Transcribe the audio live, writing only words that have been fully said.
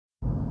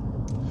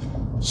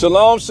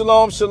Shalom,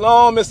 shalom,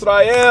 shalom,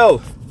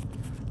 Israel.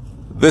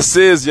 This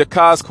is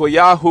Yakaz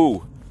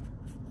Koyahu,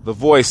 the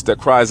voice that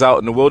cries out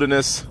in the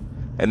wilderness.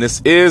 And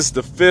this is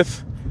the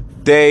 5th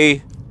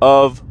day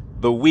of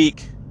the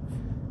week,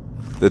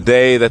 the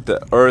day that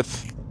the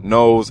earth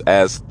knows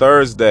as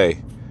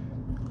Thursday.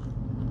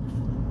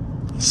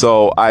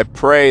 So I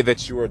pray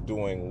that you are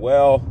doing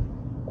well.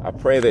 I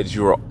pray that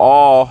you are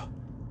all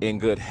in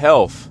good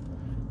health,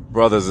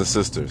 brothers and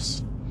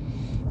sisters.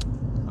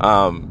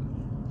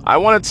 I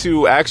wanted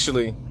to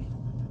actually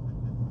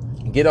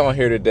get on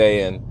here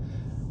today, and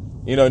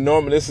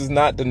normally this is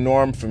not the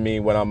norm for me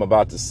when I'm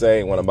about to say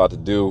and what I'm about to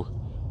do.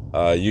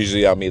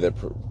 Usually I'm either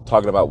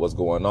talking about what's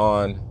going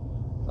on,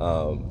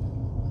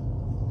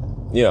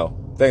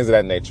 things of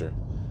that nature.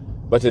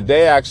 But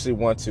today I actually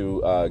want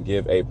to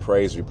give a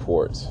praise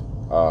report.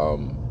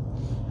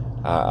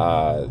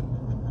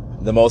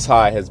 The Most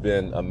High has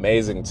been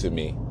amazing to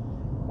me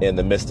in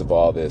the midst of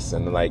all this,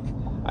 and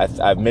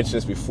I've mentioned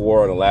this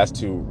before in the last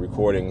two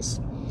recordings.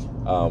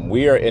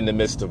 We are in the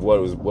midst of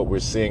what we're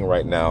seeing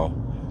right now.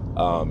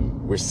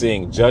 We're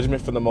seeing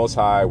judgment from the Most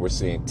High. We're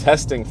seeing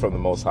testing from the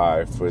Most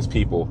High for His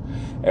people,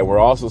 and we're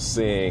also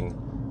seeing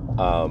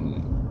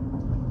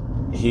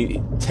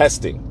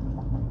testing.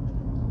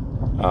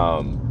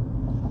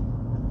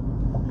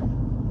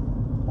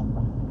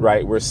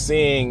 Right? We're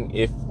seeing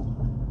if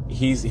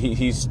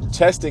he's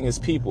testing His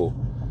people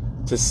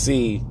to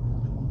see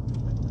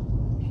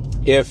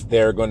if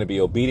they're going to be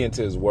obedient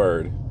to His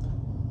word,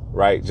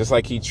 right? Just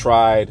like He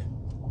tried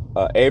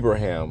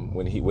Abraham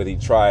when he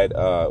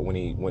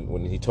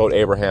told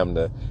Abraham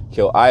to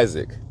kill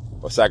Isaac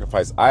or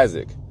sacrifice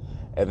Isaac,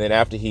 and then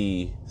after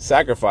he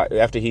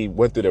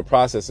went through the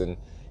process, and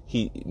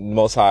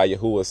Most High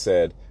Yahuwah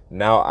said,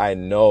 "Now I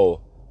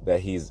know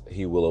that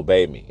he will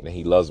obey me and that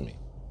he loves me."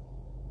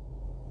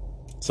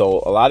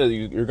 So a lot of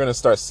you're going to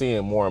start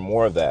seeing more and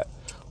more of that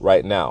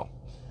right now.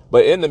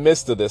 But in the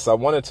midst of this, I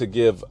wanted to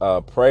give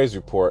a praise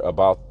report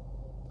about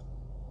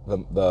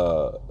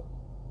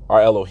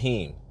our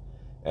Elohim,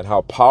 and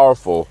how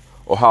powerful,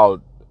 or how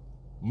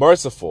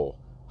merciful,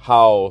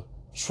 how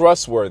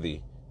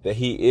trustworthy that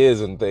He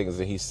is in things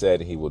that He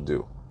said He will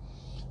do.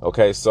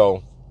 Okay,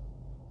 so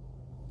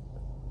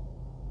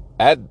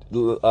a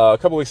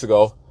couple weeks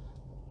ago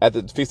at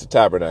the Feast of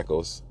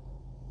Tabernacles,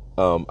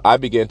 I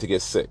began to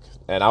get sick,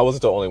 and I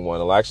wasn't the only one.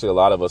 Actually, a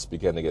lot of us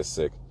began to get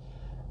sick,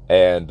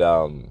 and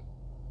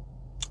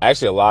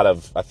actually,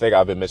 I think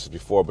I've been mentioned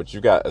before, but you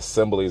got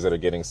assemblies that are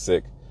getting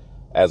sick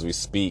as we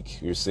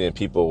speak. You're seeing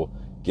people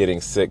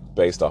getting sick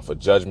based off of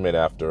judgment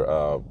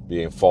after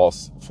being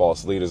false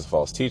leaders,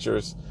 false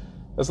teachers.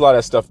 There's a lot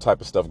of that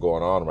type of stuff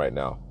going on right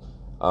now.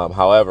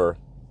 However,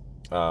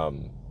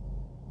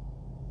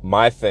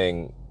 my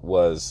thing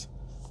was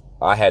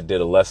I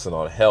did a lesson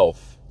on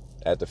health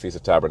at the Feast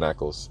of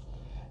Tabernacles,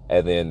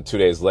 and then 2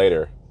 days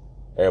later,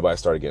 everybody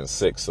started getting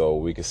sick. So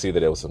we could see that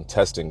there was some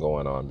testing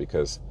going on,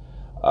 because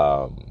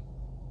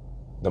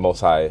the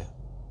Most High,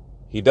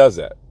 He does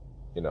that,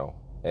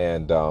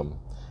 and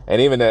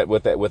even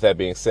with that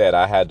being said,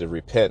 I had to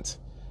repent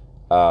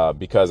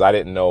because I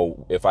didn't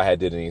know if I had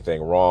did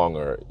anything wrong,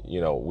 or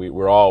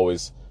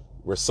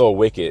we're so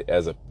wicked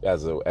as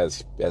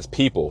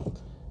people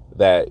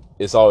that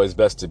it's always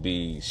best to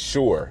be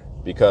sure,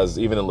 because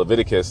even in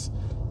Leviticus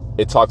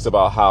it talks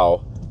about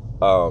how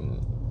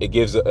it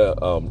gives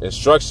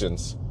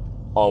instructions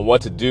on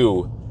what to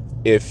do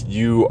if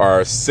you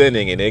are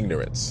sinning in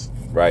ignorance,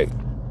 right?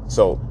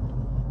 So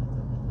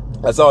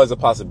that's always a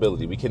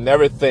possibility. We can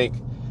never think,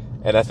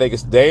 and I think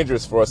it's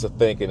dangerous for us to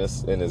think in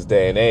this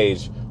day and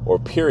age or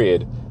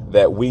period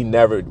that we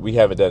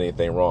haven't done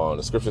anything wrong.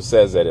 The scripture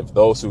says that if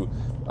those who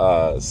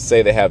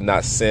say they have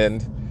not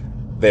sinned,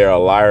 they are a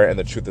liar and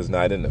the truth is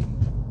not in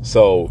them.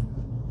 So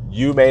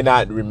you may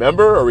not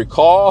remember or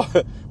recall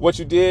what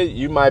you did.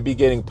 You might be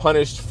getting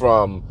punished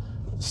from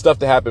stuff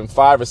that happened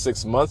 5 or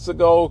 6 months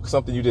ago,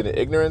 something you did in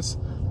ignorance.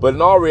 But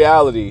in all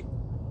reality,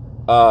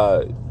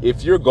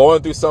 if you're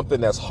going through something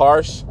that's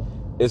harsh,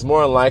 it's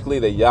more than likely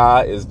that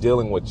Yah is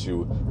dealing with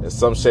you in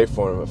some shape,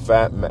 form, or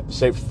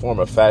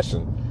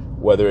fashion,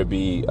 whether it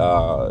be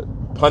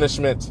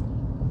punishment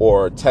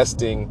or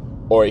testing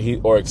or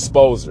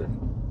exposure.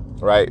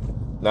 Right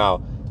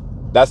now,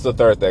 that's the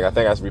third thing. I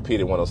think I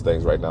repeated one of those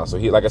things right now. So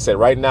like I said,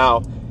 right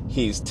now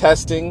He's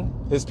testing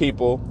His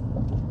people,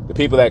 the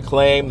people that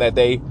claim that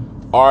they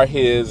are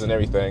His and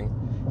everything.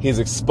 He's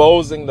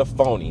exposing the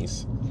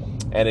phonies,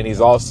 and then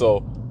He's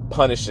also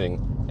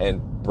punishing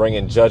and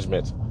bringing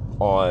judgment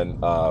on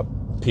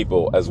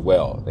people as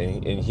well,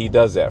 and he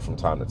does that from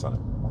time to time.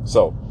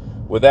 So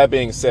with that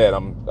being said,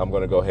 I'm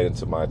going to go ahead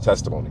into my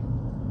testimony.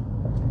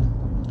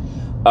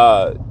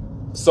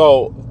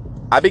 So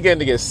I began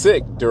to get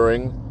sick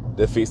during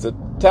the Feast of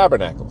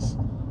Tabernacles,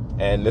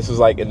 and this was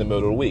like in the middle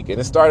of the week, and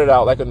it started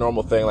out like a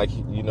normal thing, like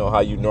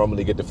how you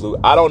normally get the flu.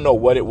 I don't know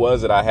what it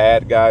was that I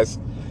had, guys.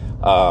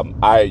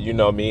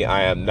 Me,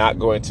 I am not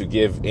going to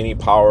give any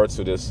power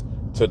to this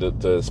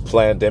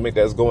pandemic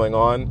that's going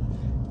on.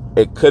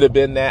 It could have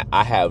been that.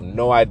 I have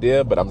no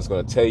idea, but I'm just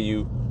going to tell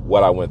you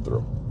what I went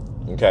through.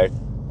 Okay.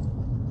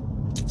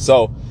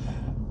 So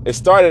it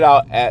started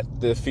out at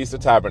the Feast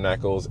of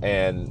Tabernacles,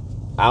 and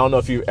I don't know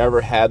if you've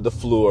ever had the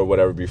flu or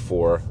whatever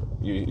before.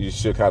 You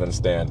should kind of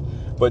understand,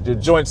 but your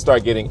joints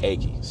start getting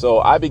achy. So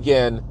I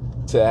began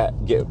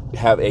to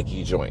have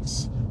achy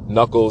joints.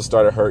 Knuckles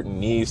started hurting,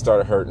 knees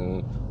started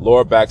hurting,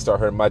 lower back started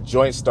hurting. My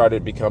joints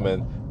started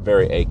becoming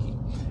very achy.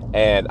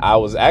 And I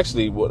was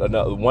actually, one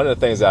of the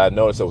things that I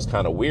noticed that was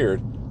kind of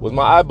weird was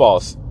my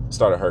eyeballs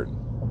started hurting.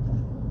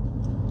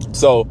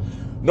 So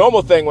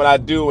normal thing when I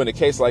do in a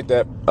case like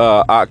that,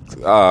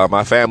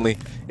 my family,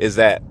 is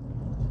that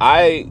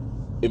I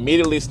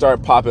immediately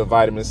start popping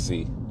vitamin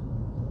C,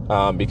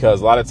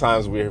 because a lot of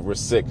times we're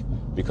sick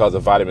because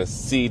of vitamin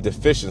C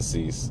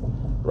deficiencies,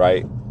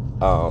 right?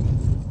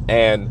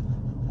 And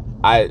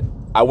I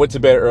went to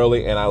bed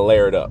early and I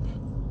layered up.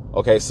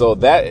 Okay, so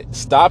that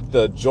stopped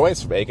the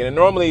joints from aching. And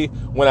normally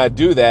when I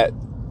do that,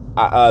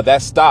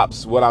 that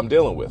stops what I'm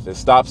dealing with. It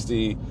stops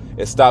the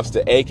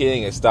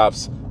aching. It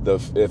stops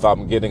if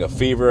I'm getting a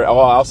fever. Oh,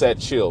 I also had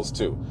chills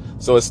too.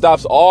 So it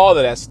stops all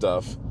of that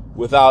stuff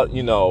without,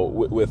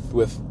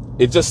 with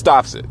it just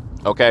stops it.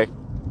 Okay.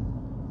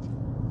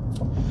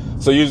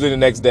 So usually the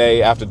next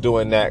day after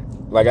doing that,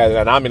 like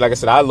I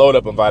said, I load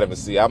up on vitamin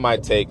C. I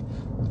might take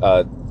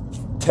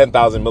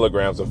 10,000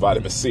 milligrams of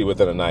vitamin C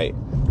within a night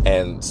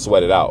and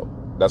sweat it out.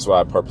 That's what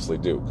I purposely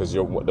do, because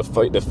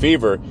the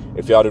fever,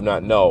 if y'all do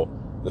not know,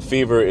 the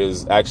fever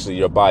is actually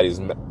your body's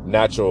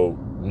natural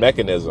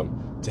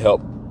mechanism to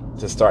help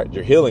to start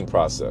your healing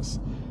process.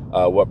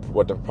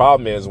 What the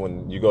problem is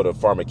when you go to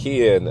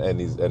pharmacia and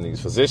these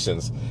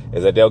physicians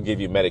is that they'll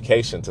give you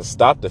medication to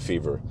stop the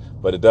fever,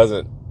 but it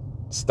doesn't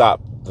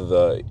stop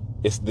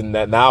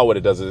now what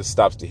it does is it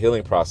stops the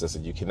healing process,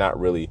 and you cannot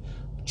really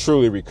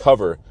truly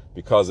recover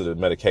because of the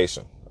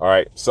medication. All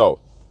right. So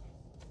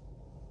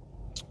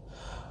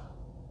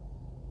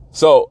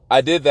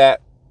I did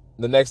that.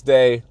 The next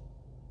day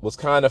was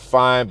kind of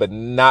fine, but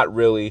not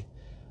really.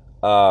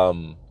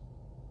 And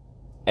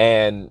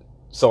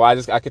so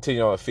I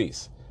continued on a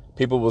feast.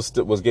 People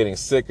was getting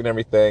sick and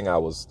everything. I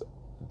was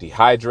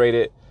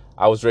dehydrated.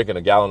 I was drinking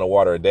a gallon of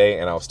water a day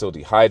and I was still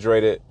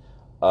dehydrated.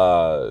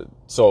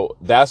 So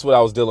that's what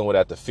I was dealing with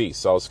at the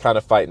feast. So I was kind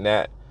of fighting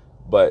that,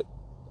 but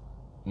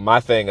my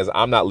thing is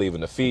I'm not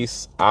leaving the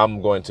feast.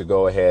 I'm going to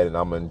go ahead and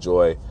I'm going to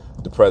enjoy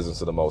the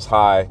presence of the Most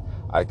High.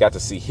 I got to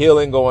see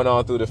healing going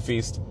on through the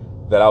feast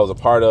that I was a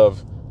part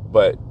of,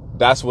 but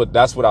that's what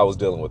I was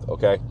dealing with.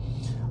 Okay.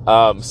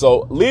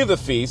 So leave the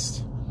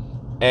feast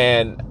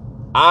and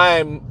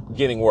I'm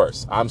getting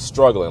worse. I'm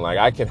struggling. Like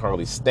I can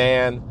hardly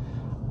stand.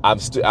 I'm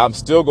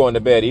still going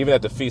to bed. Even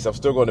at the feast, I'm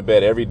still going to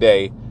bed every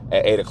day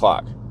at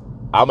 8:00.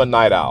 I'm a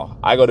night owl.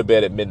 I go to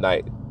bed at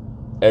midnight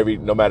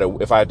no matter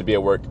if I had to be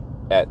at work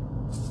at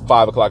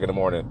 5:00 in the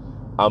morning,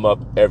 I'm up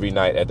every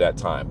night at that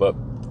time. But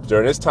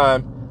during this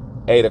time,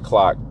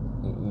 8:00,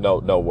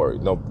 no worry,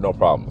 no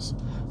problems.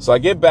 So I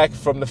get back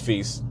from the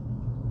feast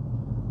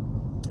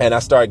and I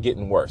start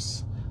getting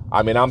worse.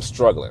 I mean, I'm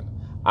struggling.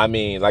 I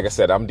mean, like I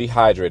said, I'm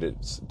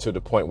dehydrated to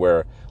the point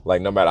where,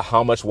 like, no matter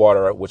how much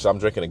water, which I'm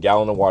drinking a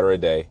gallon of water a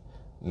day,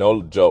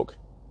 no joke,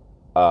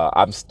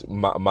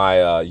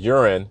 my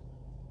urine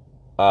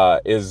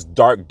is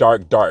dark,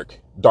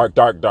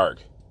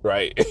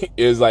 right?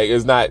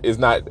 it's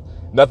not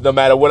nothing. No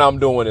matter what I'm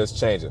doing, it's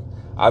changing.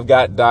 I've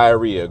got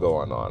diarrhea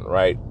going on,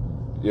 right?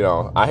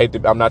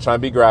 I'm not trying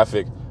to be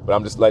graphic, but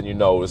I'm just letting you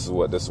know this is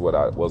what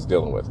I was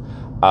dealing with.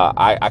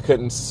 I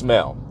couldn't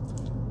smell.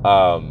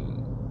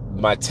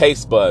 My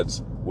taste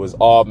buds was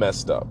all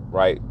messed up,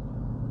 right?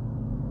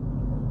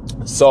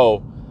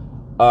 So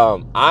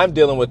I'm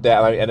dealing with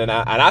that, and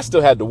I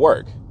still had to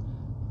work.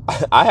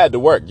 I had to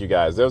work, you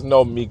guys. There was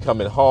no me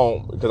coming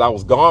home because I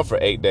was gone for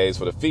 8 days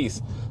for the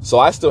feast, so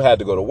I still had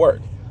to go to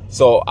work.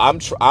 So I'm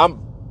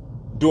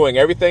doing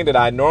everything that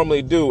I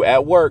normally do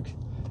at work,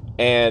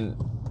 and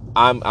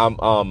I'm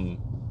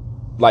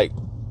like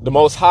the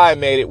Most High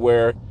made it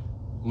where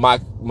my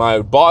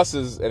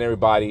bosses and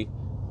everybody,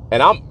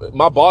 and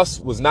my boss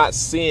was not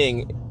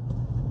seeing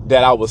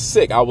that I was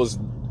sick. I was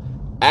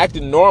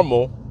acting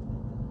normal.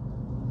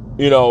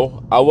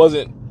 I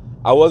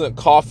wasn't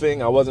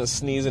coughing. I wasn't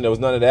sneezing. There was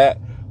none of that.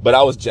 But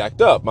I was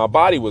jacked up. My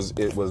body was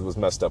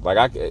messed up.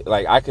 I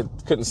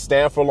couldn't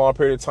stand for a long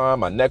period of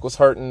time. My neck was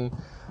hurting.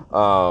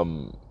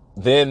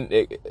 Then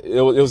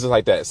it was just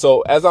like that.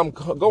 So as I'm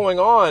going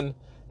on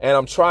and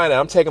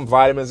I'm taking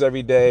vitamins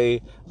every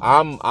day.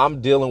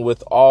 I'm dealing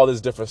with all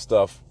this different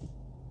stuff.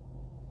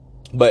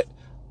 But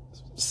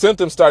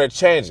symptoms started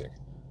changing.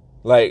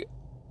 Like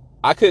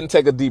I couldn't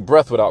take a deep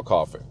breath without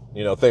coughing.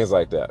 Things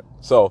like that.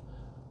 So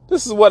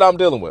this is what I'm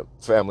dealing with,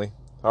 family.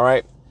 All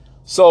right.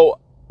 So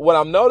what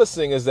I'm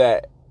noticing is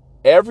that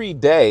every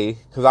day,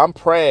 because I'm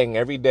praying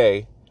every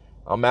day,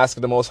 I'm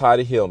asking the Most High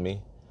to heal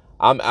me.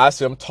 I'm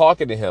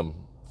talking to him,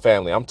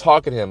 family. I'm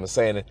talking to him and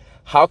saying,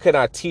 how can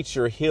I teach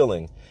your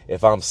healing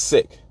if I'm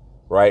sick?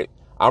 Right.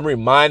 I'm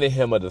reminding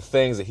him of the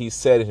things that he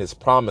said in his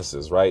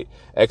promises. Right.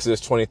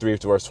 Exodus 23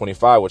 verse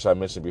 25, which I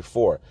mentioned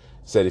before,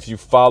 said, if you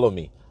follow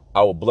me,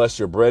 I will bless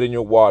your bread and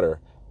your water,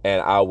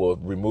 and I will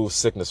remove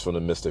sickness from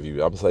the midst of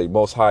you. I'm saying,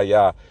 Most High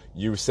Yah,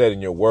 you said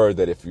in your word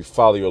that if you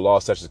follow your law,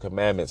 statutes, and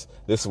commandments,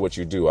 this is what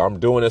you do. I'm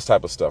doing this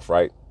type of stuff,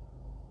 right?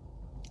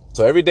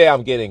 So every day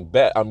I'm getting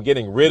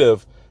rid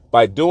of,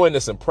 by doing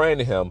this and praying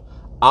to him,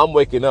 I'm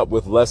waking up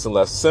with less and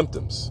less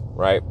symptoms,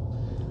 right?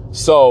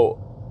 So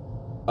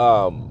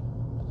a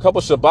couple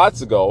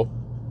Shabbats ago,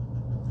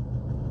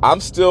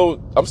 I'm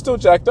still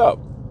jacked up,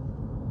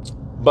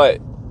 but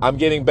I'm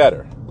getting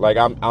better. Like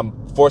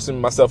I'm forcing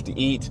myself to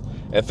eat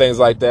and things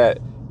like that,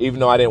 even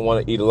though I didn't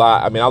want to eat a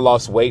lot. I mean, I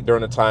lost weight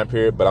during the time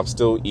period, but I'm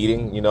still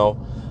eating,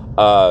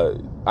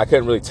 I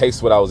couldn't really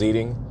taste what I was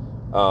eating.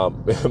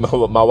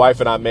 My wife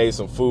and I made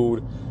some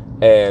food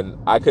and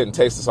I couldn't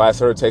taste it, so I asked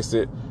her to taste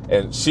it,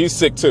 and she's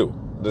sick too.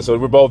 So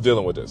we're both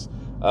dealing with this.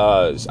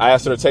 I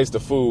asked her to taste the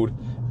food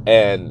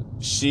and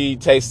she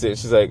tasted it.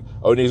 She's like,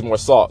 oh, it needs more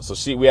salt.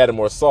 So we added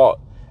more salt.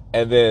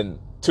 And then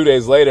 2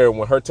 days later,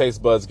 when her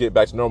taste buds get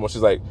back to normal,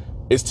 she's like,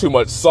 it's too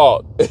much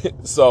salt.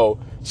 So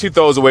she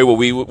throws away what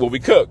we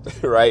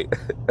cooked, right?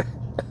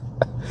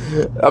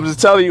 I'm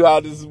just telling you how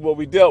this is what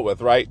we dealt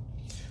with, right?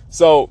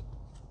 So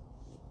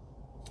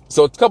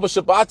a couple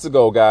Shabbats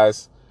ago,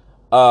 guys,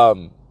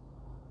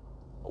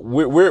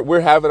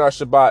 we're having our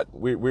Shabbat.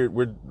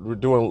 We're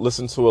doing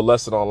listen to a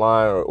lesson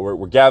online, or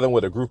we're gathering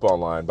with a group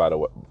online. By the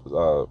way,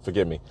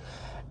 forgive me.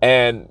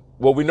 And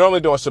what we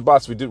normally do on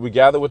Shabbats, we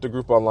gather with the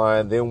group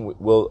online. Then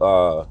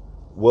we'll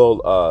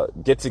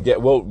get together.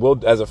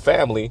 We'll as a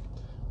family,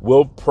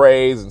 we'll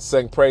praise and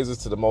sing praises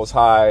to the Most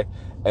High,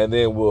 and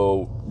then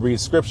we'll read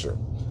scripture.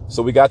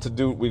 So we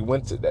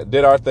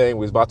did our thing.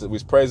 We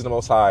was praising the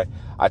Most High.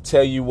 I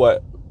tell you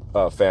what,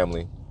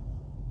 family,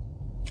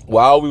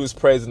 while we was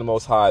praising the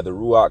Most High, the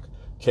Ruach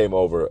came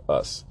over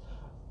us.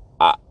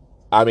 I've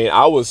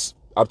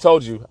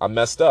told you, I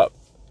messed up.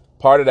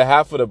 Part of the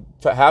half of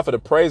the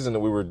praising that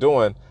we were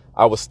doing,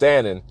 I was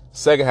standing.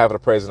 Second half of the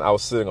praising, I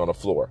was sitting on the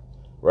floor.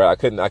 Right? I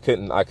couldn't,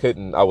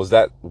 I was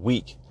that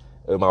weak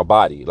in my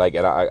body. Like,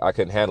 and I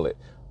couldn't handle it.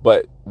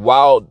 But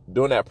while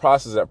doing that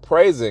process of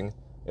praising,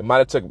 we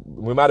might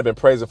have been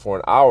praising for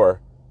an hour.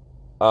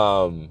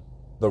 The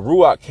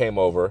Ruach came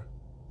over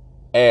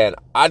and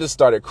I just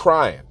started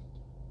crying.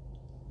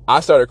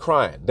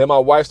 Then my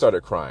wife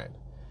started crying.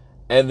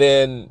 And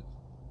then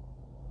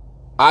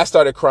I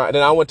started crying.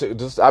 Then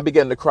I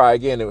began to cry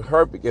again, and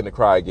her began to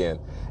cry again.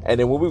 And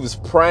then when we was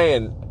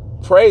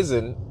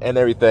praising and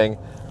everything,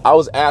 I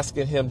was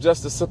asking him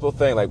just a simple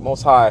thing, like,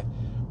 Most High,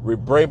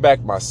 bring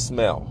back my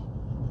smell.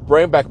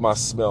 Bring back my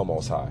smell,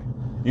 Most High.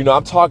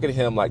 I'm talking to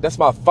him like, that's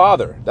my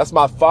father. That's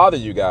my father,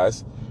 you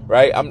guys,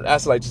 right? I'm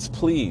asking, like, just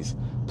please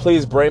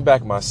bring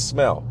back my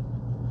smell.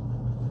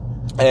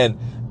 And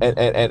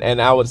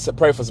I would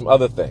pray for some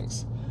other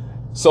things.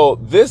 So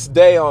this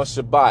day on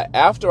Shabbat,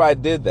 after I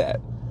did that,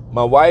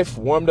 my wife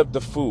warmed up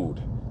the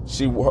food.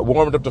 She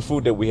warmed up the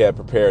food that we had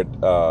prepared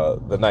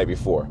the night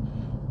before.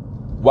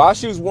 While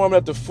she was warming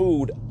up the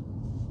food,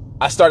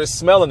 I started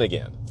smelling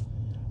again.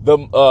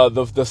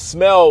 The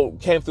smell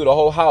came through the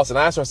whole house, and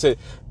I asked her, I said,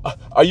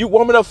 are you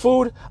warming up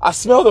food? I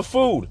smell the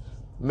food.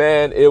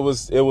 Man, it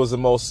was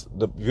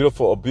a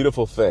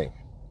beautiful thing.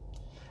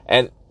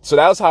 And so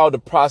that was how the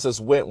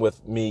process went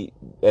with me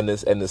and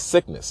this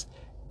sickness.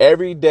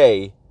 Every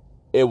day,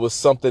 it was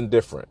something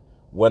different.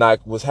 When I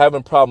was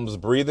having problems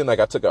breathing,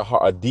 like I took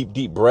a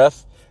deep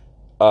breath,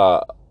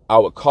 I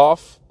would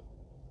cough.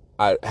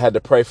 I had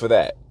to pray for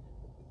that.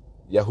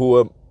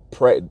 Yahuwah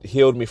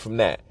healed me from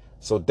that.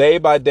 So day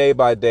by day,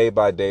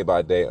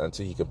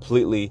 until he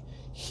completely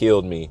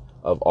healed me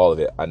of all of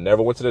it. I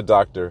never went to the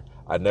doctor.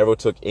 I never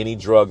took any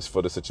drugs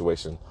for the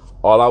situation.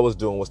 All I was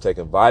doing was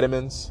taking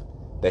vitamins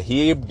that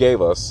he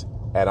gave us,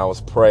 and I was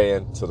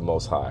praying to the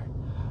Most High.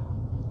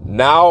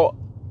 Now,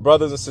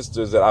 brothers and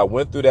sisters, that I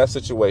went through that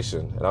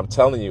situation, and I'm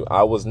telling you,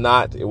 it was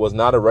not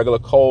a regular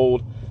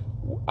cold.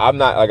 I'm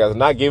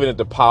not giving it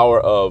the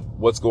power of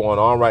what's going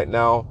on right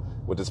now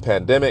with this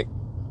pandemic,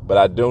 but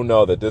I do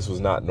know that this was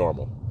not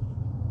normal.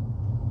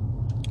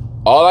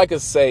 All I can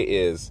say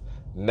is,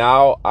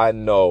 now I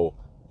know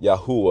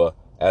Yahuwah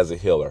as a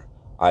healer.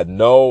 I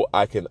know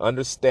I can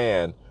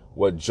understand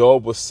what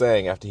Job was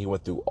saying after he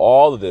went through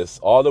all of this,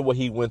 all of what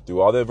he went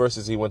through, all the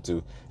adversities he went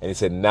through, and he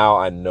said, now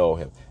I know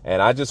him.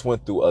 And I just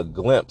went through a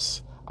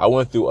glimpse. I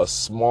went through a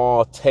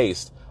small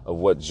taste of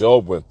what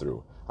Job went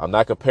through. I'm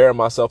not comparing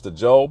myself to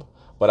Job,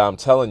 but I'm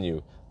telling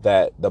you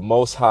that the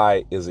Most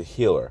High is a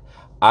healer.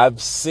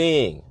 I've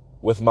seen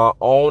with my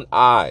own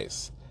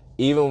eyes,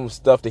 even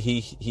stuff that he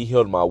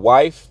healed my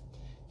wife.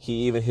 He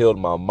even healed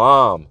my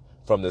mom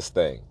from this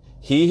thing.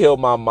 He healed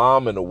my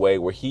mom in a way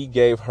where he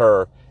gave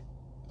her,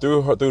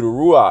 through the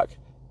Ruach,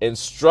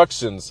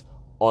 instructions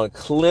on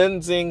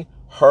cleansing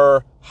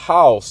her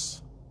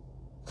house,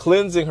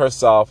 cleansing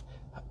herself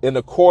in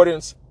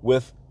accordance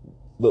with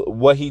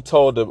what he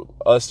told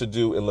us to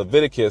do in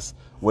Leviticus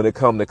when it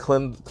comes to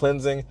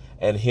cleansing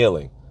and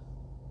healing.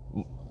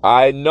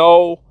 I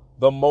know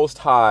the Most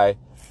High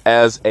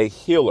as a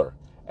healer,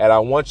 and I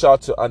want y'all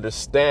to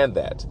understand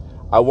that.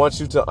 I want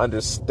you to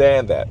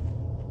understand that.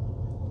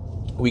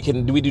 We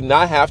do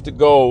not have to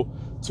go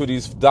to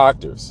these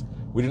doctors.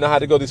 We do not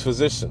have to go to these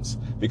physicians,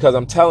 because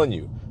I'm telling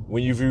you,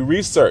 when you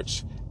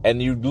research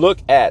and you look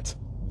at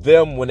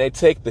them, when they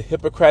take the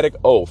Hippocratic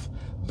oath,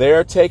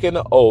 they're taking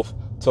an oath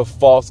to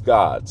false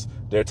gods.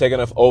 They're taking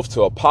an oath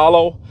to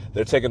Apollo.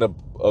 They're taking an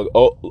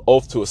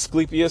oath to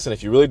Asclepius. And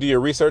if you really do your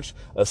research,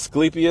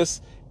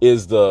 Asclepius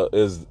is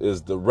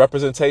the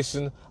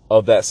representation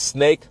of that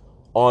snake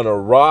on a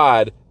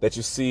rod that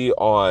you see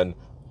on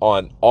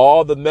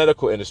all the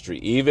medical industry,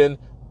 even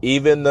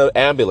the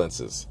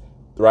ambulances,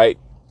 right?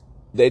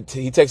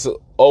 He takes an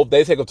oath.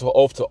 They take an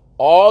oath to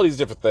all these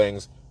different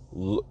things.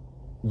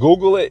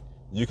 Google it.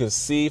 You can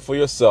see for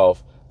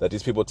yourself that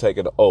these people take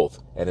an oath,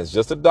 and it's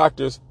just the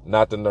doctors,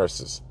 not the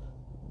nurses.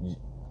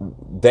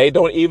 They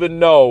don't even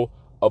know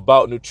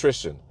about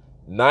nutrition.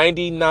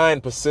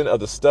 99% of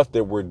the stuff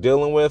that we're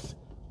dealing with,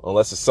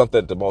 unless it's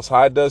something that the Most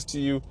High does to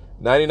you,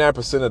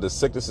 99% of the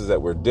sicknesses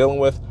that we're dealing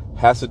with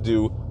has to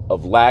do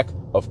of lack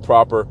of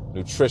proper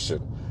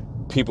nutrition.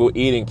 People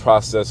eating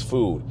processed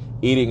food,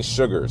 eating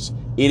sugars,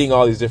 eating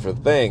all these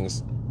different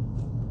things.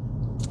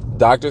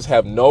 Doctors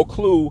have no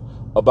clue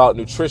about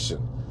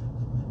nutrition.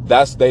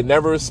 They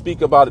never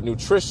speak about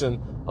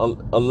nutrition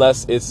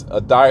unless it's a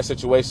dire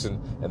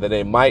situation, and then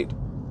they might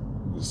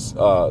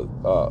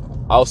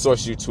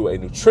outsource you to a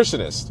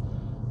nutritionist.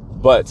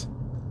 But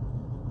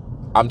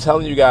I'm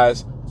telling you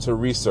guys to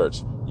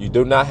research. You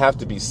do not have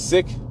to be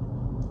sick.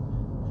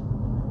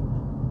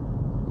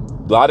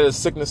 A lot of the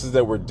sicknesses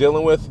that we're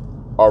dealing with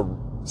are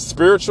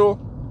spiritual.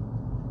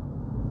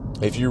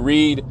 If you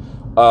read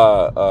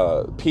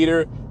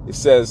Peter, it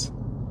says,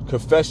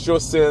 confess your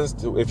sins.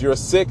 If you're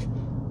sick,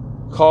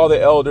 call the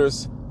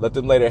elders, let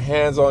them lay their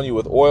hands on you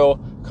with oil.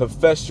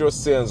 Confess your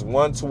sins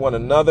one to one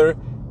another,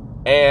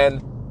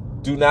 and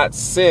do not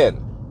sin.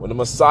 When the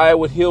Messiah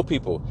would heal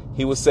people,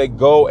 he would say,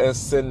 go and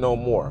sin no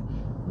more.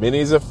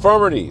 Many of these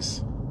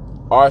infirmities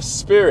are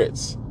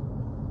spirits,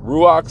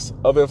 ruachs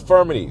of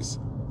infirmities,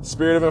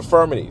 spirit of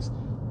infirmities.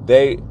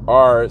 They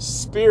are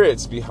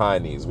spirits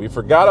behind these. We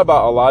forgot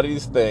about a lot of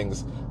these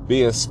things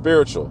being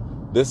spiritual.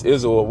 This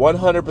is a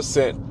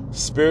 100%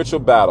 spiritual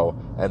battle,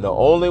 and the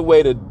only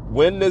way to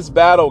win this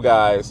battle,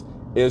 guys,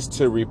 is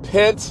to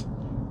repent,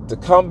 to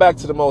come back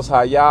to the Most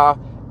High Yah,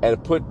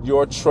 and put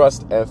your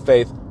trust and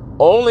faith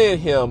only in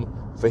Him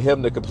for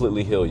Him to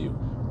completely heal you.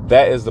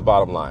 That is the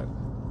bottom line.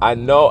 I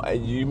know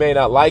you may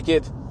not like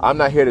it. I'm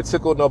not here to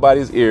tickle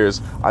nobody's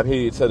ears. I'm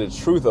here to tell the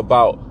truth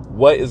about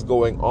what is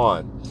going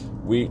on.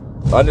 We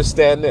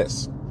understand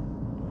this.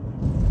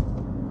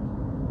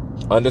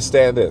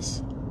 Understand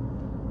this.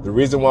 The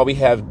reason why we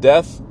have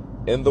death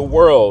in the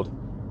world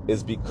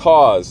is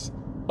because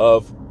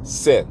of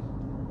sin.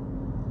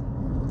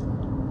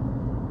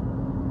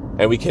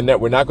 And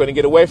we're not going to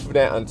get away from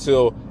that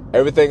until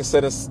everything's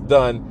said and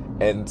done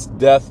and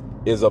death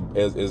is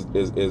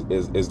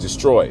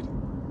destroyed.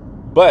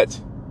 But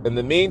in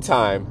the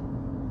meantime,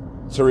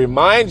 to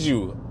remind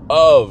you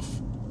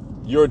of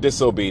your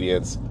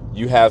disobedience,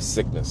 you have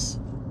sickness.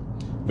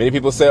 Many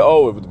people say,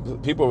 oh,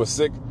 people were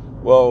sick.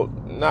 Well,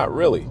 not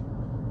really.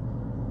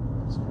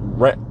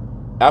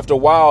 After a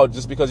while,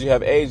 just because you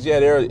have age, yeah,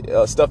 there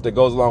are stuff that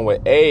goes along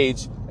with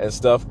age and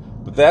stuff,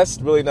 but that's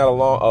really not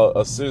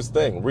a serious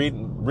thing. Read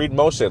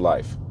Moshe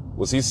life.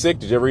 Was he sick?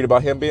 Did you ever read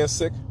about him being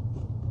sick?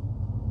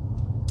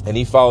 And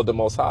he followed the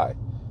Most High.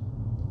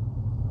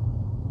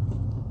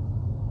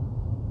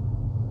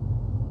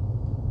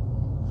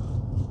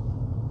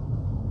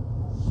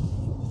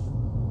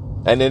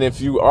 And then if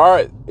you are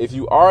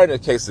in a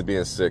case of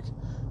being sick,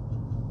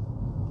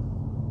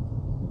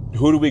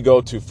 who do we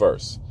go to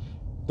first?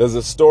 There's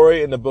a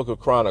story in the book of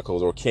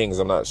Chronicles or Kings.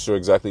 I'm not sure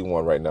exactly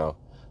one right now,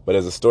 but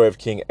there's a story of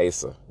King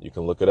Asa. You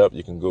can look it up.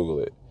 You can Google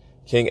it.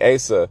 King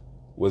Asa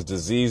was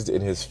diseased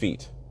in his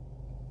feet.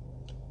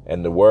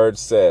 And the word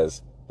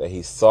says that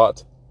he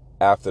sought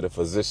after the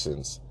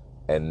physicians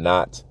and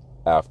not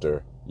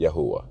after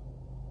Yahuwah.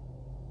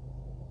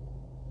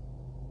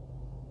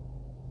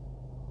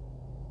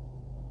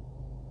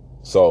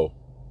 So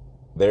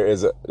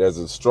there's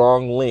a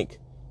strong link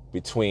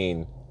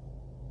between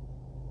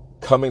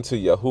coming to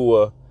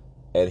Yahuwah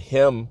and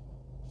Him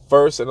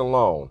first and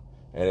alone.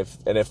 And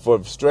if for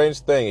a strange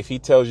thing, if He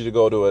tells you to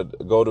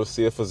go to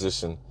see a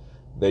physician,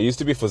 there used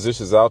to be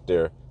physicians out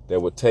there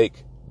that would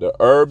take the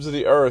herbs of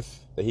the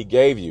earth that He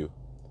gave you.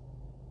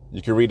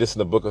 You can read this in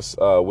the book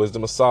of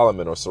Wisdom of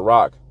Solomon or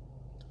Sirach.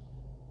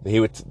 He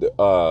would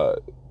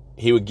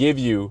give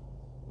you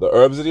the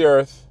herbs of the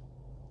earth,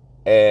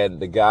 and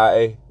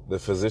the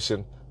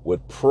physician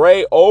would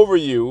pray over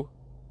you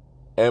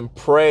and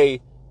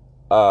pray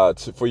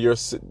for you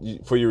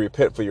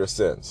repent for your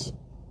sins.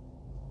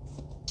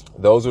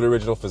 Those were the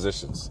original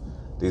physicians.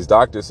 These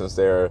doctors, since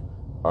they are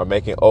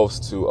making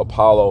oaths to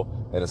Apollo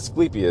and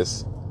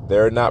Asclepius,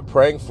 they're not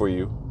praying for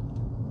you,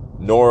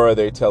 nor are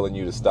they telling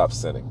you to stop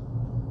sinning.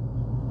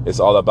 It's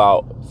all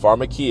about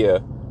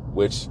pharmakia,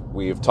 which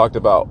we've talked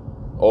about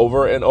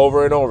over and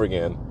over and over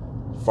again.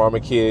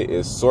 Pharmakia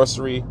is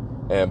sorcery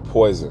and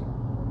poison,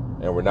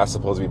 and we're not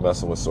supposed to be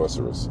messing with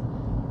sorcerers.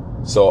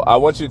 So I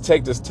want you to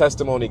take this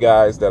testimony,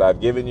 guys, that I've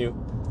given you,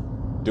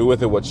 Do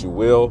with it what you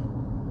will.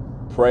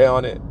 Pray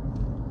on it.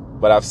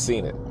 But I've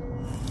seen it.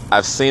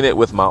 I've seen it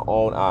with my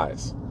own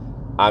eyes.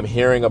 I'm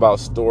hearing about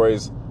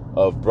stories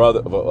of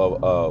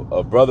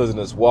brothers in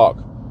this walk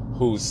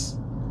who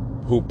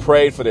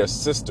prayed for their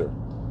sister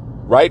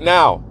right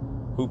now,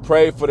 who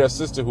prayed for their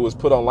sister who was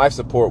put on life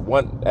support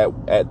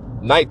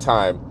at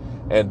nighttime,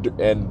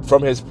 and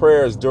from his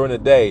prayers during the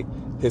day,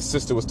 his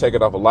sister was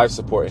taken off of life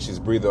support and she's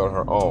breathing on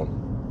her own.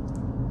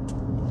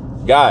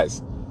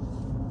 Guys,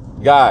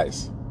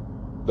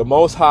 the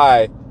Most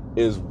High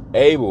is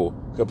able,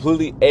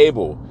 completely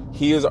able.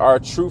 He is our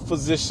true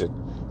physician.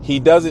 He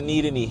doesn't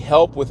need any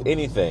help with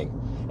anything.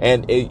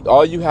 And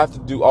all we have to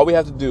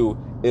do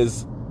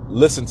is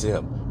listen to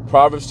him.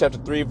 Proverbs chapter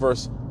 3,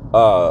 verse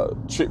 4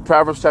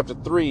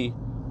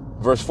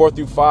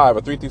 through 5,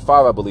 or 3 through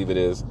 5, I believe it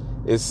is.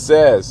 It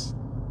says,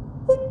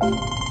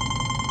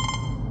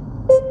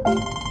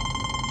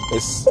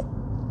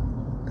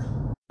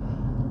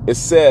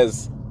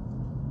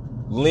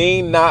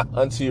 lean not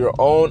unto your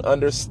own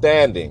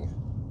understanding,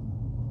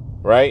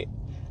 right?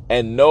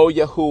 And know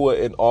Yahuwah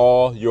in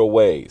all your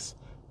ways.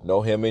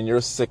 Know him in your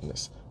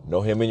sickness.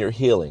 Know him in your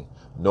healing.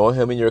 Know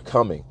him in your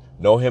coming.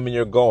 Know him in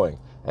your going.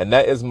 And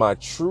that is my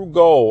true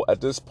goal at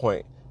this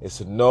point, is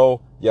to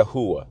know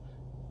Yahuwah.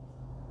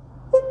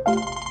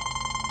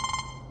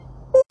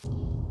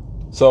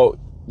 So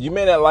you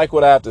may not like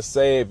what I have to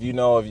say, and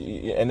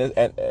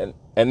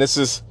this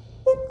is.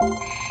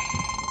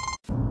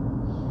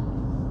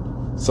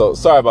 So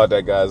sorry about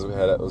that, guys.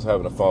 I was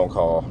having a phone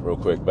call real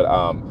quick, but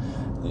I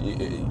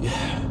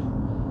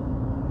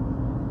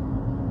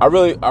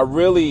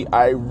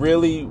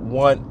really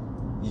want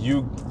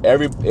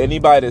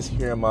anybody that's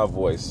hearing my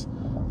voice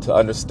to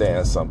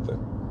understand something.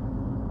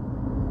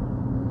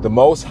 The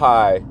Most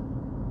High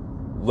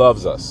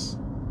loves us.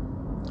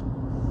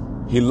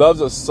 He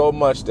loves us so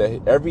much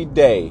that every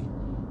day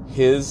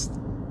his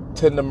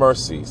tender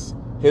mercies,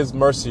 his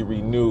mercy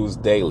renews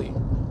daily.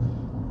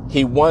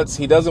 He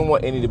doesn't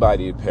want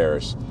anybody to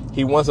perish.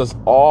 He wants us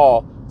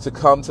all to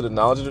come to the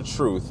knowledge of the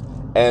truth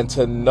and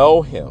to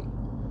know him.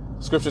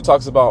 Scripture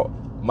talks about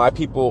my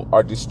people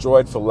are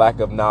destroyed for lack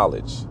of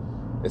knowledge.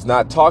 It's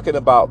not talking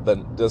about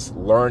just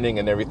learning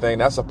and everything.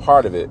 That's a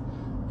part of it.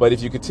 But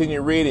if you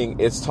continue reading,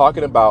 it's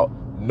talking about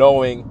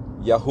knowing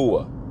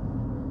Yahuwah.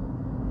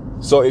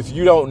 So if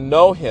you don't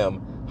know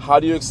him, how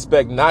do you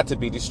expect not to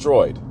be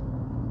destroyed?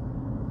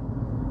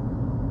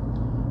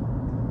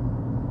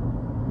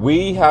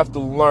 We have to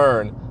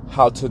learn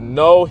how to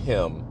know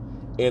him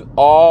in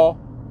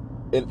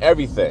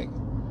everything.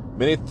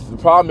 The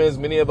problem is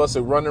many of us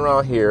are running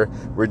around here.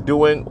 We're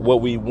doing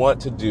what we want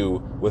to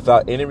do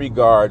without any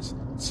regards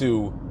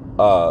to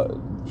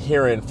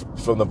hearing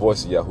from the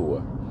voice of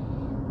Yahuwah.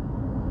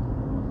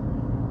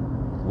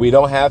 We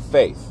don't have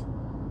faith.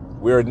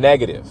 We're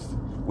negative.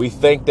 We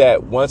think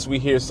that once we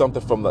hear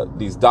something from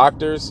these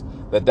doctors,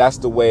 that's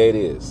the way it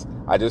is.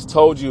 I just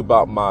told you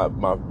about my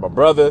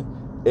brother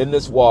in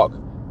this walk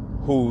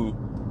who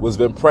was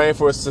been praying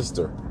for his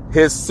sister.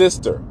 His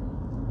sister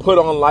put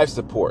on life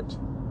support.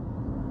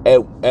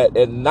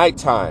 At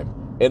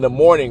nighttime, in the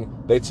morning,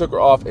 they took her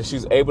off and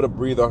she's able to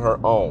breathe on her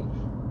own.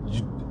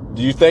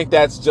 Do you think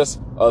that's just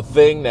a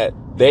thing that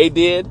they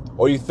did,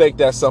 or you think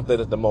that's something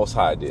that the Most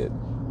High did?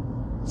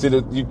 See,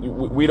 we're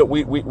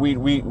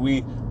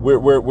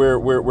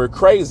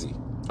crazy.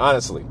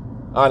 Honestly,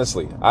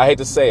 I hate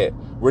to say it,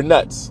 we're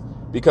nuts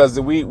because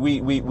many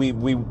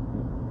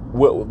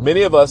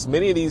of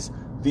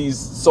these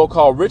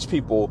so-called rich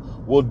people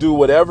will do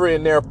whatever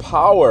in their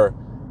power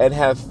and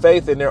have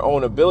faith in their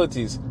own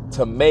abilities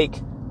to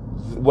make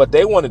what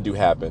they want to do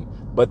happen,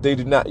 but they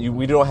do not.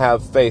 We don't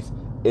have faith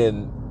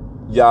in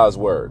Yah's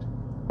word.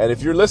 And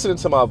if you're listening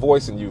to my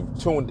voice and you've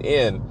tuned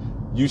in,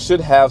 you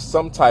should have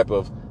some type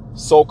of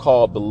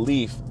so-called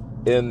belief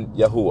in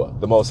Yahuwah,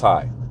 the Most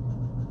High.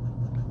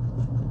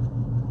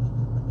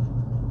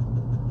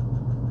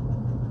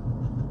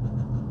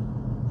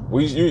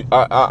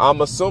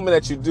 I'm assuming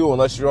that you do,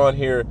 unless you're on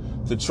here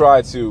to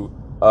try to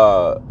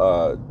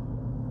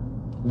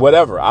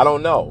whatever. I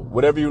don't know.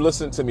 Whatever you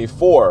listen to me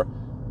for,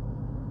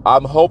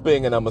 I'm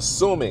hoping and I'm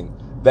assuming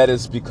that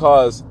it's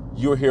because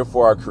you're here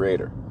for our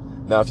Creator.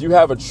 Now, if you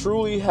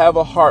truly have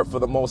a heart for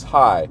the Most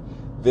High,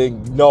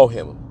 then know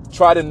him.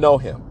 Try to know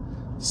him.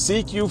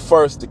 Seek you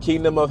first the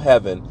kingdom of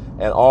heaven,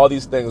 and all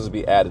these things will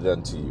be added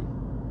unto you.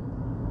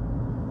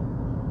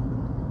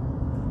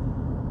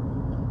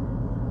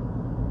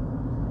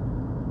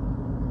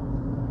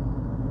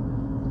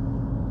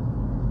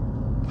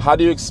 How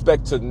do you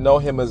expect to know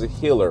him as a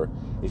healer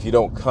if you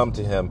don't come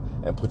to him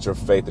and put your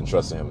faith and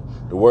trust in him?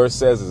 The word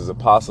says it is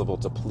impossible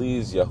to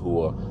please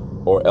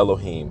Yahuwah or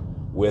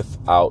Elohim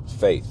without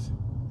faith.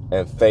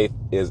 And faith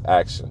is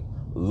action.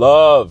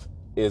 Love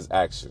is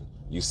action.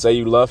 You say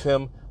you love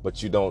him,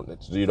 but you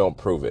don't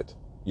prove it.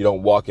 You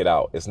don't walk it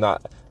out. It's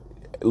not.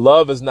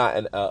 Love is not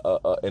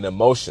an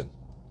emotion.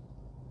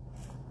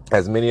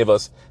 as many of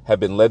us have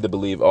been led to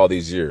believe all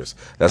these years.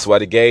 That's why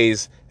the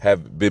gays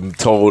have been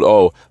told,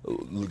 "Oh,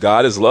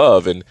 God is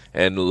love, and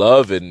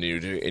love, and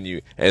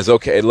it's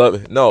okay."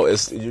 Love, no,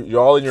 you're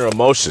all in your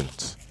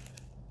emotions.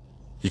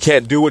 You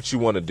can't do what you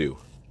want to do.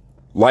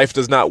 Life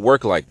does not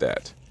work like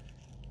that.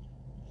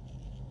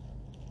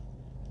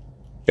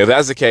 If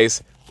that's the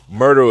case,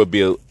 murder would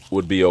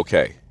be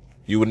okay.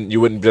 You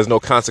wouldn't. There's no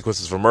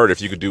consequences for murder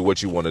if you could do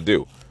what you want to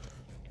do.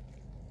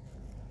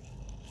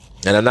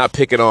 And I'm not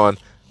picking on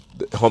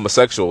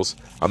homosexuals.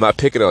 I'm not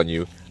picking on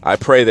you. I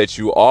pray that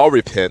you all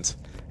repent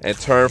and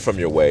turn from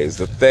your ways.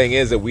 The thing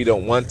is that we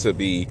don't want to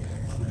be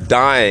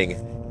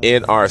dying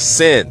in our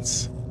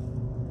sins,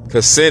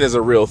 because sin is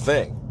a real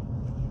thing.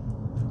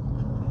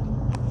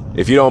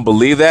 If you don't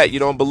believe that, you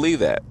don't believe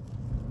that.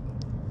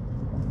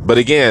 But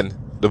again,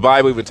 the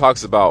Bible even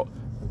talks about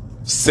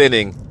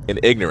sinning in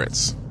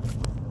ignorance.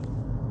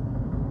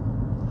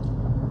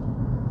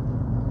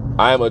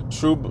 I am a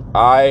true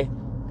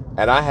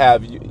and I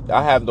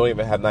have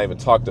not even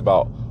talked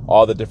about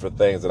all the different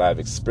things that I've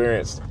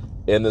experienced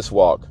in this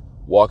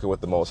walking with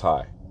the Most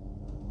High.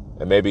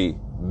 And maybe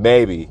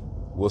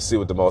we'll see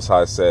what the Most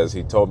High says.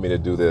 He told me to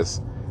do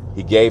this.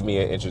 He gave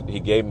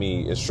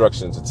me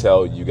instructions to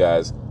tell you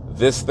guys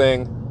this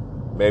thing.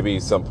 Maybe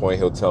at some point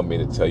he'll tell me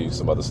to tell you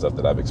some other stuff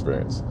that I've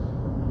experienced.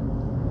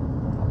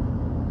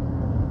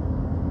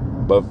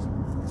 But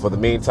for the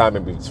meantime,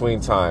 in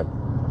between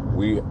time,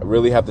 we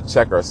really have to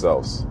check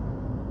ourselves.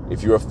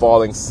 If you are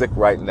falling sick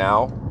right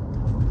now,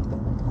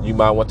 you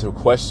might want to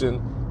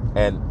question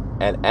and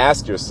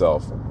ask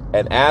yourself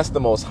and ask the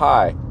Most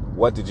High,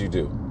 what did you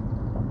do?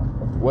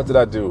 What did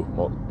I do,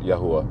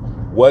 Yahuwah?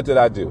 What did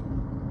I do?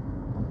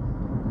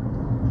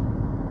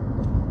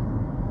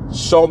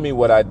 Show me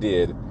what I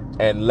did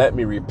and let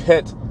me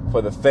repent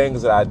for the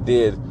things that I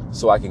did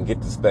so I can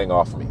get this thing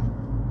off me.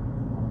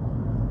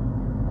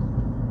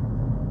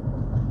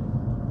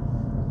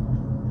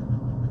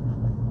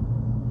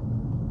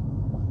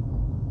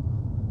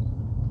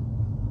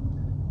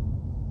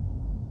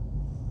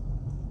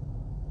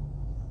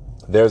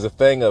 There's a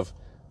thing of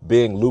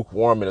being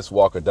lukewarm in this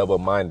walk or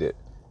double-minded.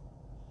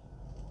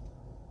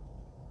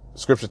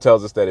 Scripture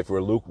tells us that if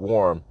we're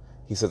lukewarm,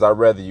 he says, I'd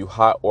rather you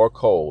hot or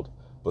cold,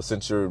 but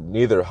since you're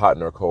neither hot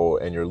nor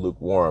cold and you're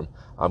lukewarm,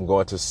 I'm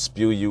going to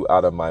spew you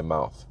out of my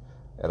mouth.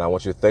 And I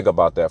want you to think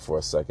about that for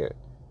a second.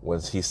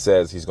 When he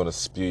says he's going to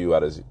spew you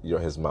out of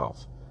his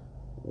mouth,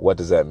 what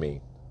does that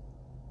mean?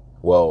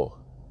 Well,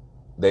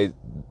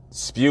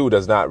 spew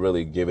does not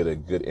really give it a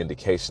good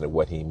indication of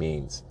what he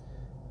means.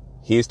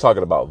 He's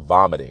talking about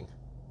vomiting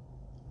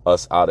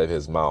us out of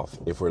his mouth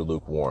if we're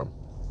lukewarm.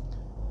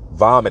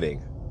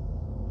 Vomiting.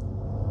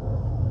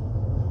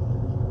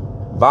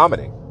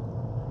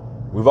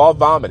 We've all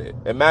vomited.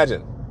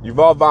 Imagine, you've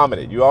all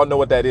vomited. You all know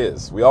what that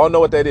is. We all know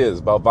what that is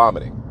about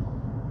vomiting.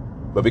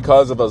 But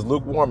because of us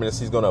lukewarmness,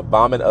 he's going to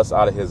vomit us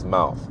out of his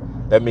mouth.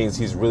 That means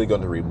he's really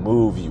going to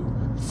remove you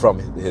from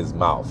his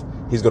mouth.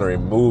 He's going to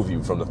remove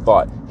you from the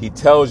thought. He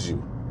tells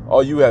you, oh,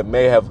 you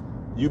may have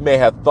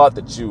thought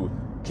that you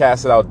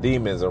casted out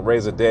demons and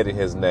raised the dead in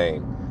his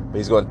name. But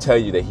he's going to tell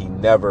you that he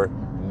never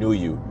knew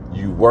you,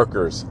 you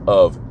workers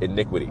of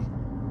iniquity,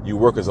 you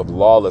workers of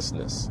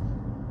lawlessness,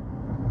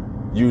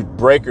 you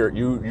breaker,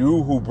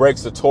 you who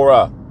breaks the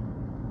Torah,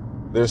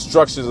 the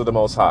instructions of the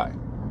Most High.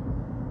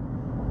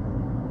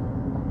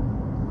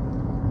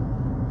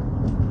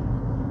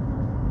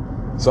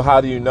 So how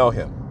do you know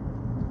him?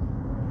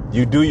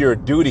 You do your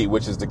duty,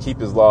 which is to keep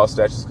his laws,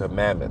 statutes, and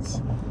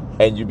commandments,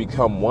 and you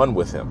become one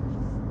with him.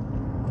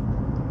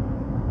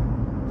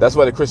 That's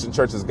why the Christian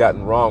church has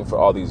gotten wrong for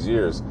all these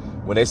years.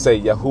 When they say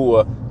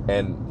Yahuwah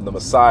and the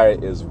Messiah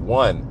is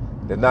one,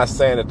 they're not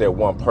saying that they're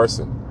one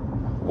person.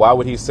 Why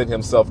would he send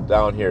himself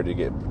down here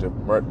to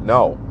murder?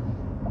 No.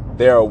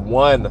 They are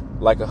one,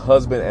 like a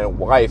husband and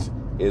wife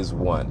is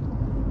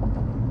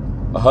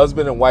one. A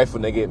husband and wife,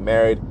 when they get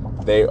married,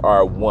 they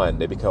are one.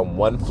 They become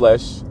one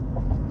flesh.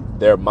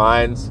 Their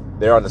minds,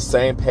 they're on the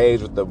same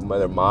page with their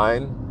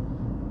mind,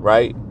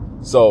 right?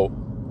 So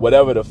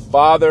whatever the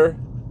father,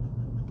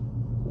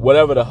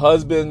 whatever the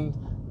husband,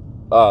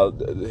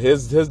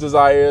 his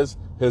desire is,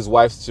 his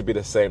wife should be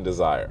the same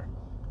desire,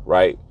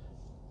 right?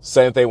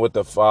 Same thing with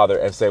the father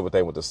and same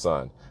thing with the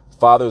son.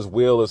 Father's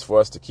will is for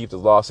us to keep the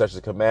law, statutes,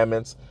 and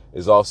commandments,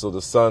 is also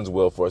the son's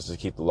will for us to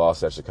keep the law,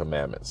 statutes, and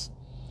commandments.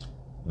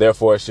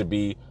 Therefore, it should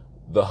be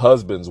the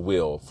husband's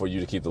will for you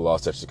to keep the law,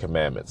 statutes, and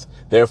commandments.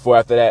 Therefore,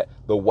 after that,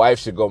 the wife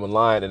should go in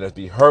line and it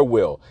be her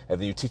will.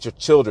 And then you teach your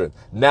children.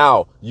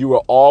 Now you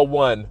are all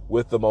one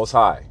with the Most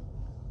High.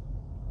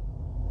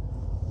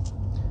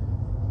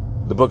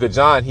 The book of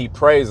John, he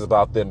prays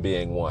about them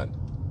being one.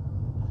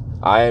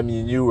 I am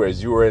in you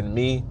as you are in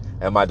me,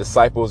 and my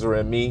disciples are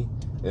in me,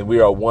 and we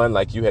are one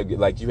like you had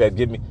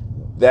given me.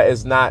 That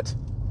is not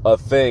a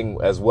thing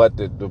as what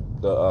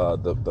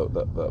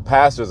the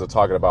pastors are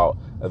talking about,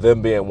 of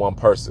them being one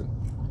person.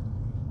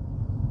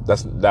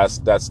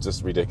 That's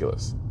just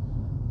ridiculous.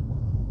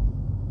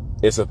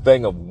 It's a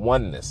thing of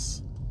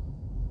oneness.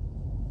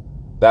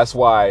 That's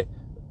why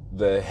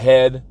the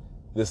head,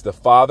 the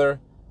Father,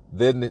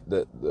 then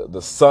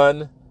the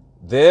son,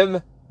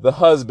 then the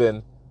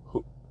husband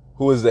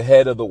who is the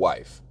head of the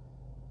wife.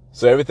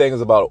 So everything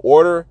is about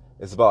order,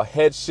 it's about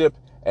headship,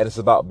 and it's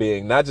about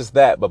being not just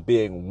that, but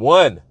being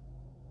one.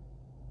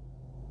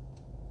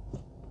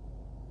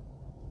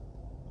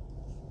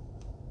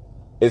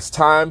 It's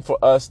time for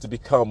us to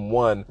become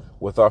one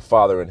with our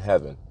Father in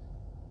heaven.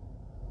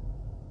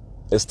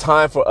 It's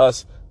time for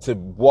us to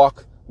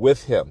walk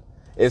with him.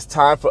 It's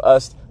time for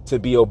us to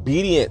be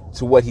obedient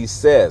to what he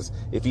says.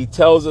 If he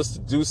tells us to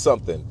do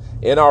something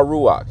in our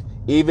ruach,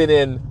 even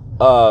in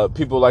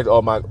people like,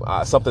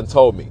 something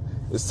told me.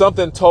 If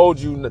something told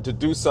you to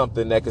do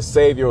something that could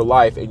save your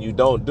life and you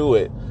don't do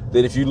it,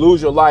 then if you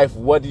lose your life,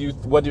 what do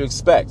you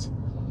expect?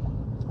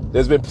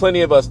 There's been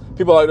plenty of us,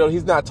 people are like, no,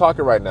 he's not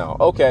talking right now.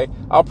 Okay,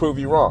 I'll prove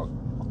you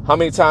wrong. How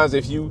many times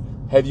have you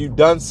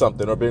done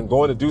something or been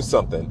going to do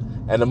something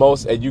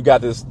and you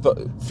got this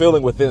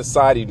feeling within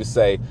inside of you to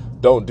say,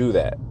 don't do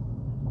that.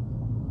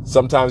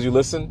 Sometimes you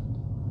listen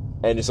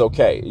and it's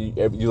okay.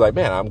 You're like,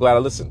 man, I'm glad I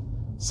listened.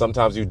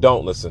 Sometimes you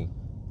don't listen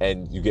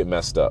and you get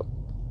messed up.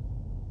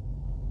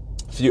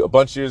 A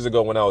bunch of years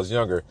ago when I was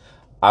younger,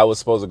 I was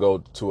supposed to go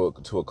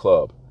to a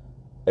club.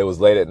 It was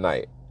late at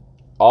night.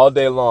 All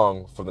day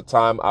long, from the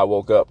time I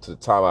woke up to the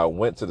time I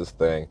went to this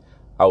thing,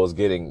 I was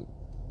getting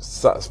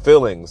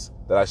feelings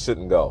that I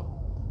shouldn't go.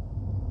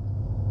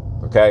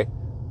 Okay?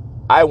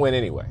 I went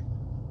anyway.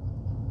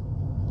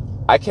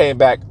 I came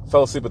back,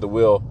 fell asleep at the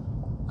wheel,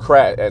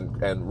 crashed,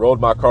 and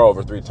rolled my car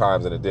over 3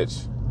 times in a ditch.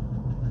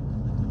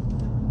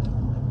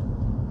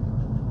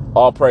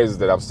 All praises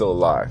that I'm still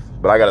alive.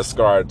 But I got a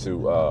scar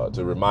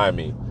to remind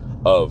me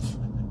of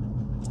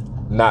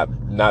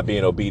not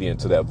being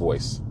obedient to that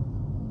voice.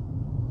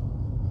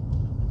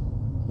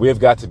 We have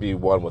got to be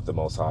one with the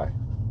Most High.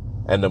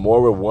 And the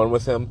more we're one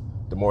with him,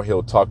 the more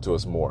he'll talk to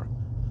us more.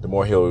 The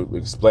more he'll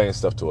explain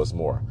stuff to us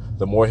more.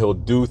 The more he'll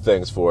do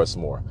things for us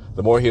more.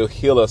 The more he'll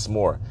heal us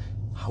more.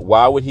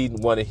 Why would he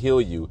want to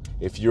heal you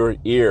if your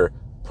ear,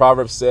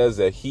 Proverbs says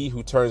that he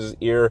who turns his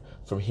ear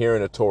from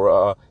hearing the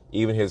Torah,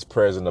 even his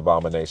prayers an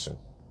abomination.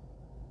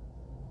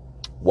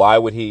 Why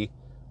would he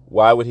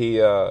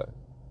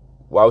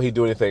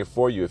do anything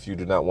for you if you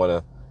do not want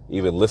to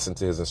even listen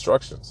to his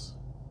instructions?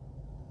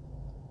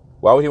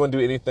 Why would he want to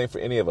do anything for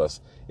any of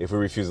us if we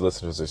refuse to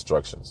listen to his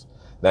instructions?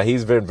 Now,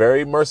 he's been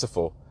very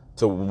merciful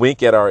to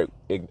wink at our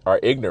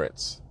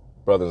ignorance,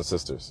 brothers and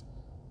sisters.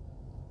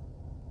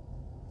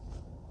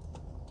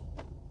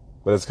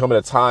 But it's coming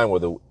a time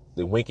where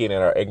the winking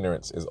at our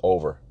ignorance is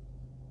over.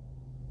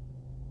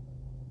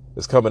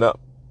 It's coming up.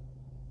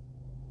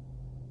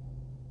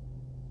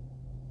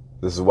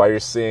 This is why you're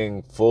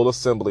seeing full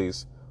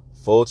assemblies,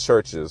 full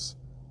churches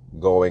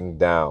going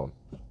down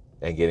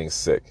and getting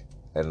sick.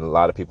 And a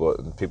lot of people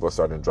are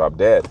starting to drop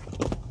dead.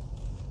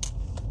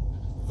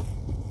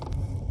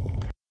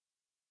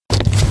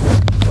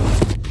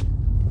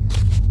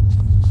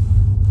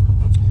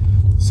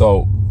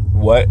 So,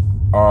 what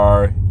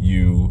are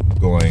you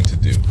going to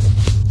do?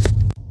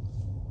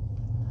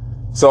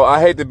 So, I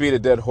hate to beat a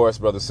dead horse,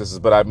 brothers and sisters,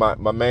 but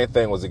my main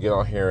thing was to get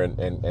on here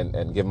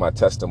and give my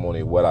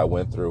testimony of what I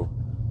went through.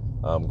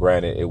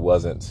 Granted, it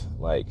wasn't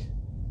like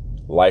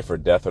life or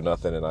death or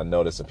nothing, and I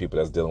know there's some people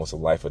that's dealing with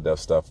some life or death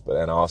stuff,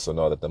 and I also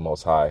know that the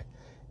Most High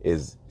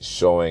is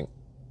showing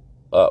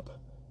up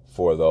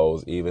for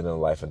those even in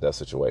life and death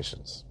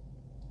situations.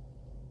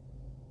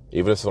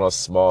 Even if it's on a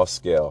small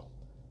scale,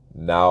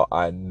 now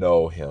I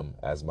know him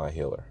as my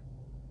healer.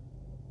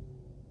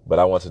 But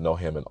I want to know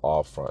him in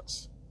all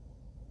fronts.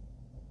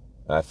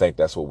 And I think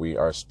that's what we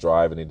are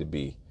striving to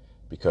be,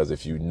 because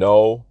if you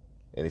know,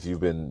 and if you've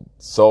been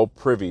so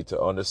privy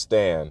to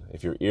understand,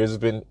 if your ears have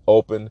been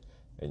open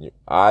and your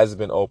eyes have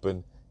been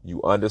open,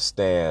 you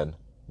understand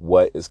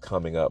what is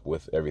coming up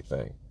with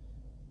everything.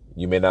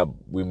 We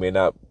may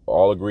not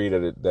all agree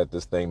that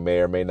this thing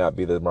may or may not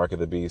be the mark of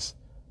the beast,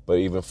 but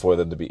even for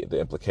them to be the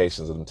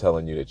implications of them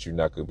telling you that you're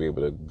not going to be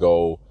able to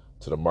go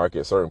to the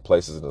market, certain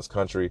places in this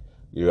country,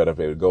 you're not going to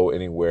be able to go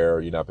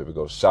anywhere, you're not going to be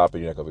able to go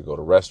shopping, you're not going to be able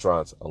to go to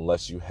restaurants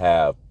unless you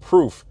have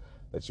proof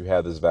that you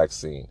have this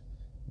vaccine.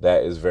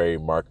 That is very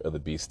mark of the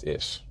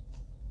beast-ish.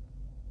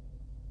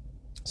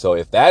 So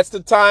if that's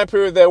the time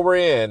period that we're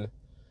in,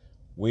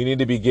 we need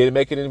to be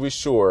making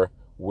sure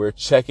we're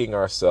checking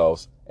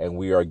ourselves and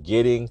we are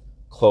getting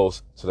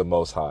close to the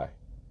Most High.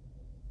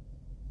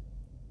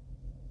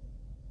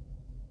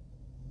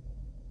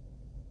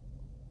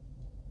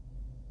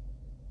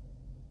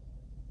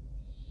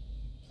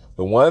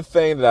 The one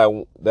thing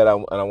that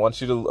I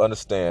want you to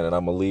understand, and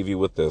I'm gonna leave you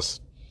with this: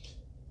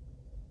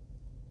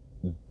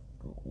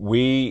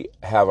 we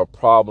have a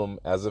problem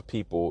as a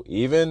people,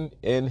 even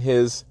in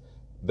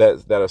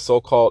that are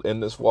so-called in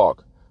this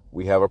walk.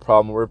 We have a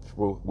problem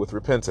with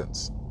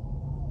repentance.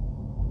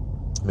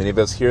 Many of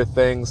us hear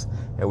things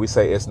and we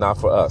say it's not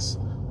for us.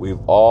 We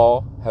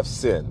all have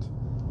sinned.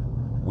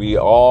 We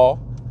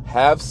all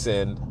have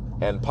sinned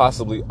and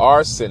possibly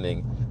are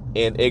sinning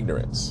in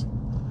ignorance.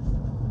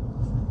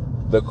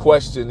 The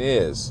question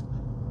is,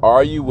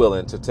 are you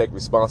willing to take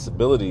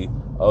responsibility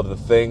of the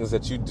things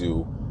that you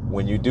do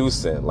when you do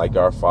sin, like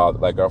our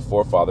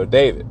forefather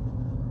David?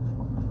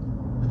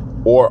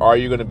 Or are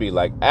you going to be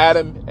like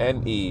Adam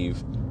and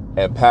Eve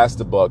and pass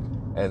the buck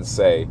and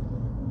say,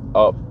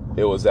 oh,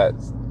 it was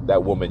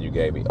that woman you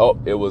gave me. Oh,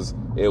 it was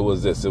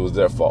this. It was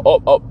their fault.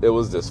 Oh, it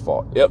was this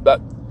fault. Yep.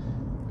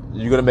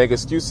 You're going to make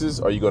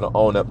excuses, or are you going to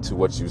own up to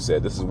what you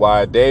said? This is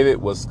why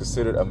David was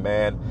considered a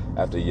man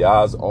after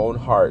Yah's own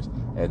heart,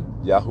 and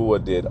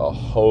Yahuwah did a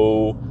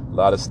whole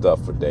lot of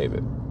stuff for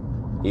David,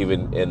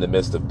 even in the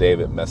midst of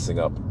David messing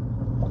up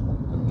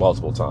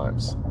multiple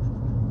times.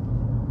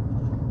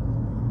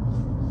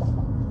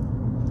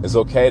 It's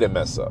okay to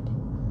mess up,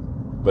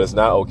 but it's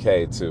not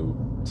okay to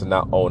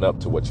not own up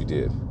to what you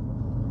did.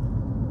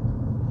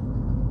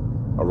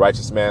 A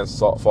righteous man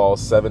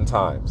falls 7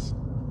 times.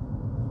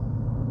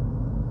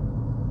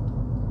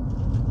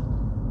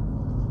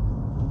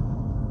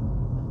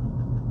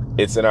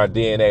 It's in our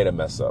DNA to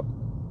mess up.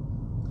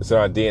 It's in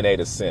our DNA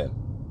to sin.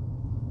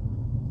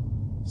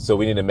 So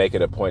we need to make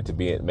it a point to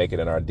make it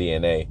in our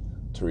DNA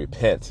to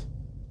repent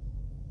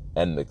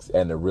and to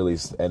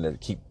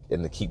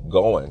keep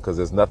going, because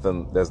there's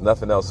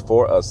nothing else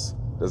for us.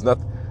 There's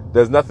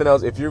nothing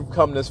else. If you've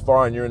come this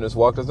far and you're in this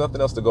walk, there's nothing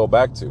else to go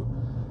back to.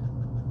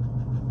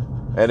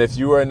 And if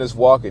you are in this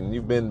walk and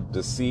you've been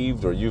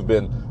deceived or you've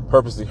been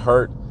purposely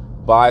hurt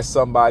by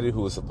somebody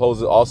who is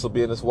supposed to also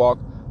be in this walk,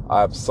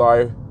 I'm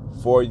sorry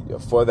for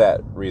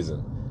that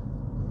reason.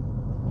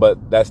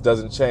 But that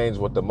doesn't change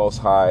what the Most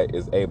High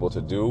is able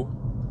to do.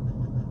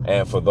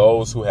 And for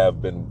those who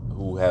have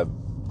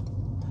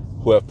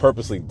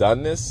purposely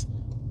done this,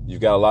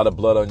 you've got a lot of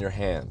blood on your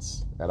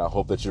hands. And I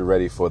hope that you're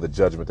ready for the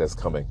judgment that's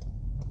coming,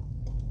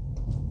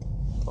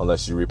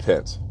 unless you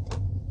repent.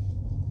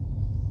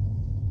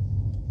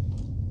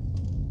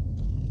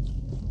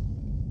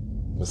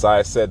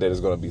 Messiah said that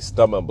there's going to be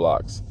stumbling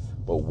blocks,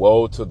 but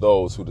woe to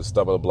those who the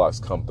stumbling blocks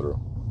come through.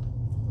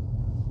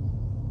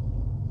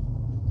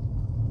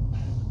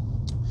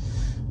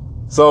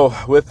 So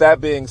with that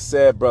being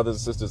said, brothers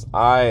and sisters,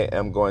 I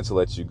am going to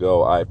let you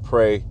go. I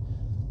pray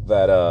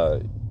that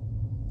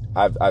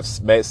I've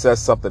said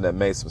something that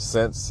made some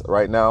sense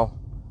right now.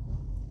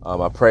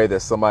 I pray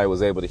that somebody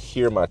was able to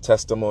hear my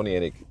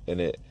testimony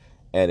and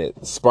it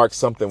sparked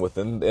something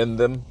within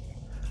them.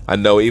 I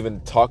know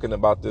even talking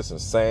about this and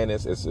saying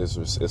this,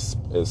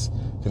 it's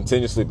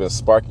continuously been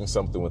sparking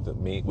something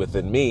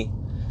within me,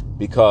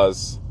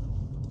 because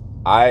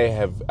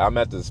I'm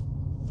at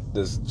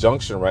this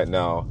junction right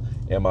now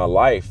in my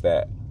life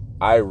that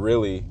I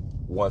really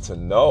want to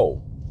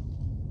know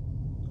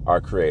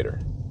our Creator.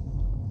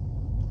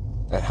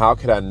 And how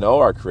can I know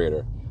our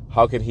Creator?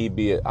 How can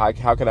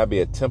I be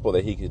a temple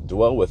that He can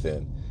dwell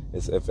within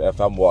if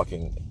I'm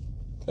walking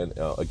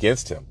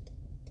against Him?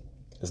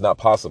 It's not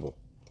possible.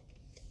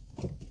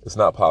 It's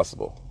not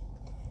possible.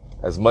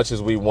 As much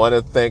as we want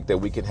to think that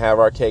we can have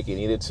our cake and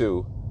eat it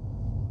too,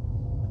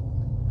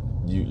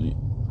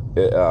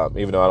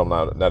 even though I'm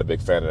not a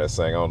big fan of that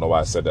saying, I don't know why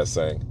I said that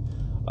saying.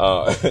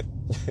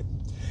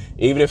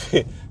 Even if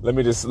let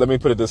me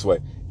put it this way,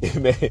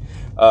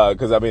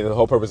 because I mean the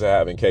whole purpose of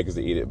having cake is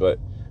to eat it. But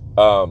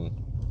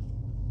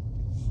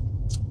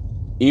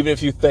even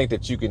if you think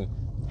that you can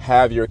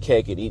have your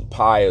cake and eat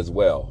pie as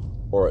well,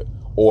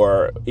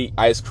 or eat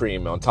ice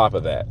cream on top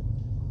of that,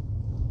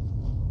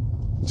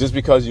 just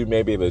because you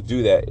may be able to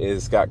do that,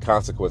 it's got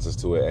consequences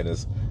to it,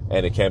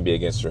 and it can be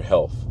against your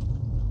health.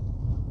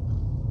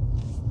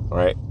 All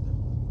right?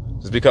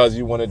 Just because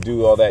you want to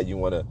do all that, you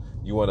want to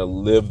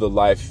live the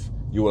life,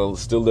 you want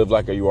to still live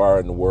like you are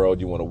in the world,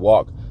 you want to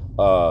walk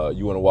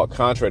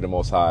contrary to the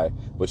Most High,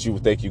 but you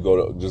think you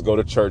go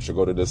to church or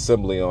go to the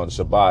assembly on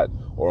Shabbat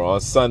or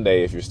on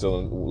Sunday, if you're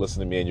still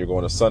listening to me and you're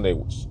going to Sunday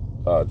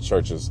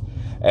churches,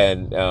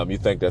 and you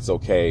think that's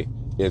okay,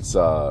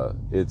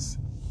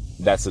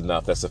 that's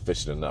enough, that's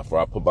sufficient enough, or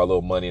I put my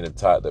little money in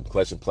the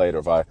collection plate, or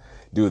if I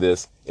do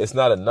this, it's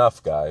not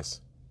enough,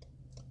 guys.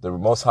 The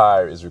Most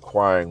High is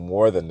requiring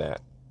more than that.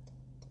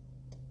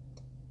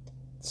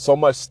 So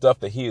much stuff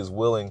that He is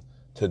willing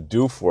to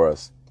do for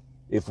us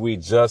if we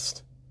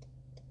just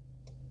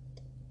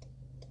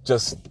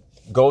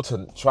go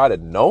to try to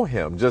know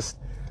Him.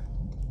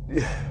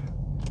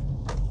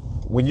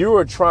 When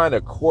we're trying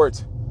to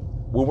court,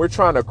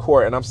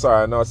 and I'm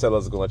sorry, I know I said I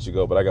was going to let you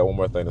go, but I got one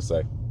more thing to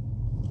say.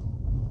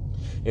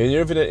 And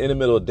you're in the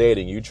middle of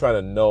dating, you're trying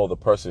to know the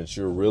person that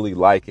you're really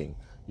liking.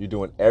 You're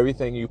doing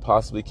everything you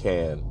possibly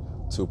can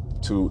to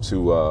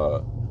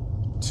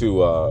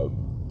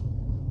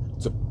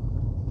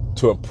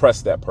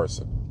impress that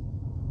person.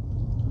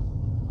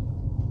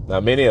 Now,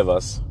 many of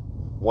us,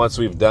 once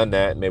we've done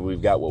that, maybe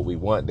we've got what we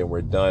want, then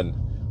we're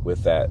done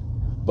with that.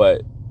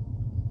 But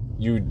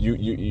you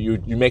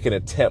make an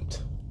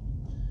attempt.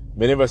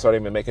 Many of us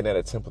aren't even making that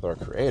attempt with our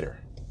Creator.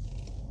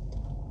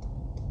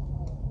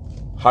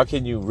 How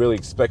can you really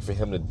expect for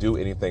Him to do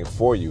anything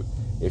for you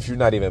if you're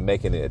not even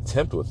making an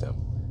attempt with Him?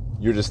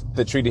 You're just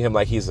treating Him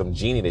like He's some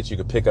genie that you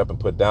could pick up and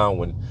put down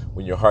when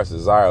your heart's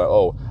desire, like,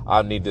 oh,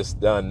 I need this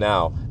done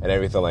now, and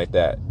everything like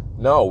that.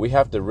 No, we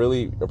have to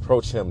really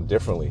approach Him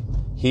differently.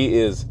 He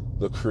is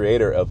the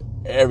Creator of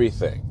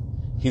everything.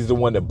 He's the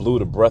one that blew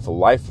the breath of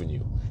life in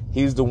you.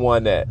 He's the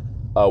one that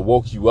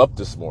woke you up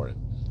this morning.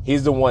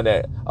 He's the one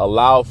that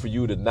allowed for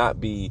you to not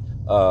be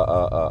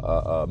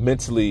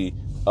mentally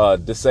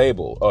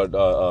disabled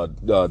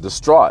or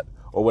distraught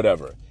or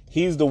whatever.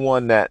 He's the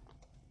one that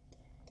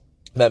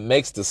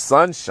makes the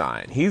sun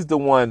shine. He's the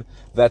one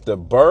that the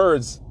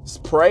birds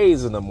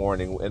praise in the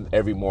morning and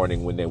every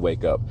morning when they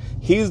wake up.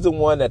 He's the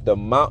one that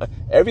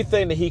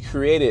everything that he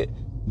created,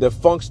 their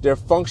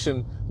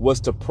function was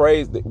to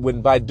praise.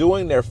 When by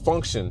doing their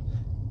function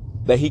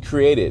that he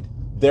created,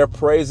 they're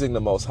praising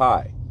the Most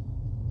High.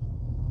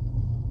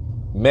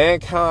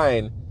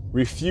 Mankind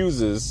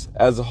refuses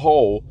as a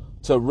whole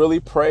to really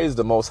praise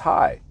the Most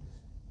High.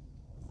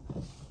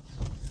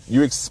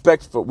 We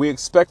expect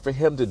for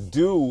him to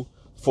do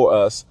for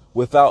us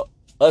without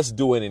us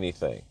doing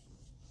anything.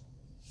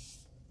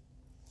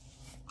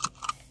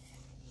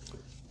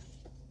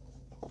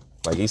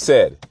 Like he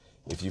said,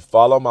 if you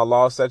follow my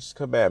law, statutes,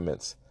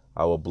 commandments,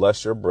 I will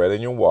bless your bread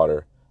and your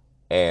water,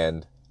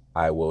 and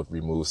I will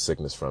remove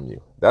sickness from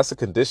you. That's a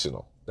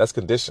conditional. That's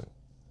condition.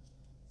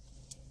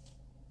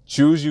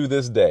 Choose you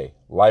this day,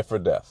 life or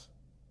death.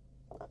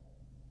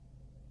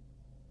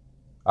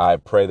 I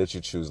pray that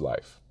you choose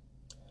life.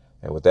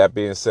 And with that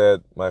being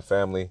said, my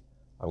family,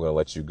 I'm going to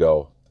let you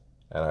go.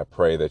 And I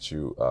pray that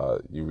you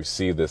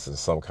receive this in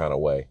some kind of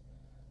way.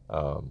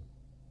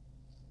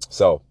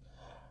 So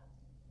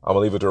I'm going to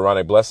leave with a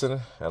Aaronic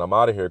blessing, and I'm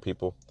out of here,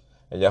 people.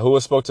 And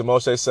Yahuwah spoke to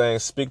Moshe, saying,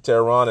 speak to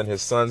Aaron and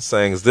his sons,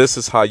 saying, this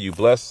is how you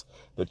bless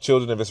the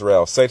children of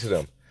Israel. Say to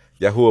them,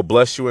 Yahuwah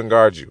bless you and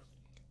guard you.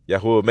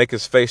 Yahuwah make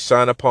his face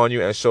shine upon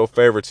you and show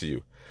favor to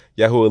you.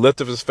 Yahuwah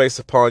lift up his face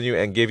upon you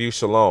and give you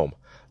shalom.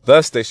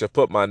 Thus they shall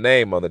put my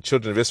name on the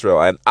children of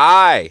Israel, and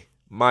I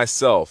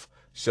myself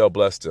shall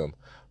bless them.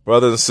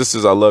 Brothers and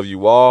sisters, I love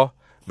you all.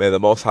 May the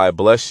Most High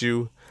bless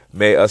you.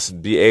 May us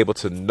be able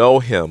to know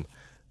him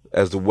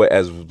as the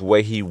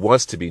way he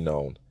wants to be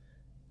known.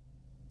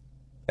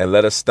 And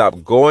let us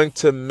stop going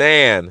to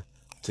man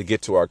to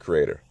get to our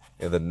Creator.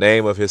 In the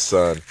name of his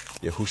Son,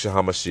 Yahushua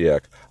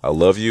HaMashiach, I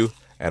love you,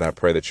 and I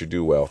pray that you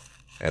do well.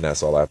 And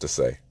that's all I have to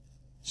say.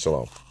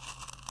 Shalom.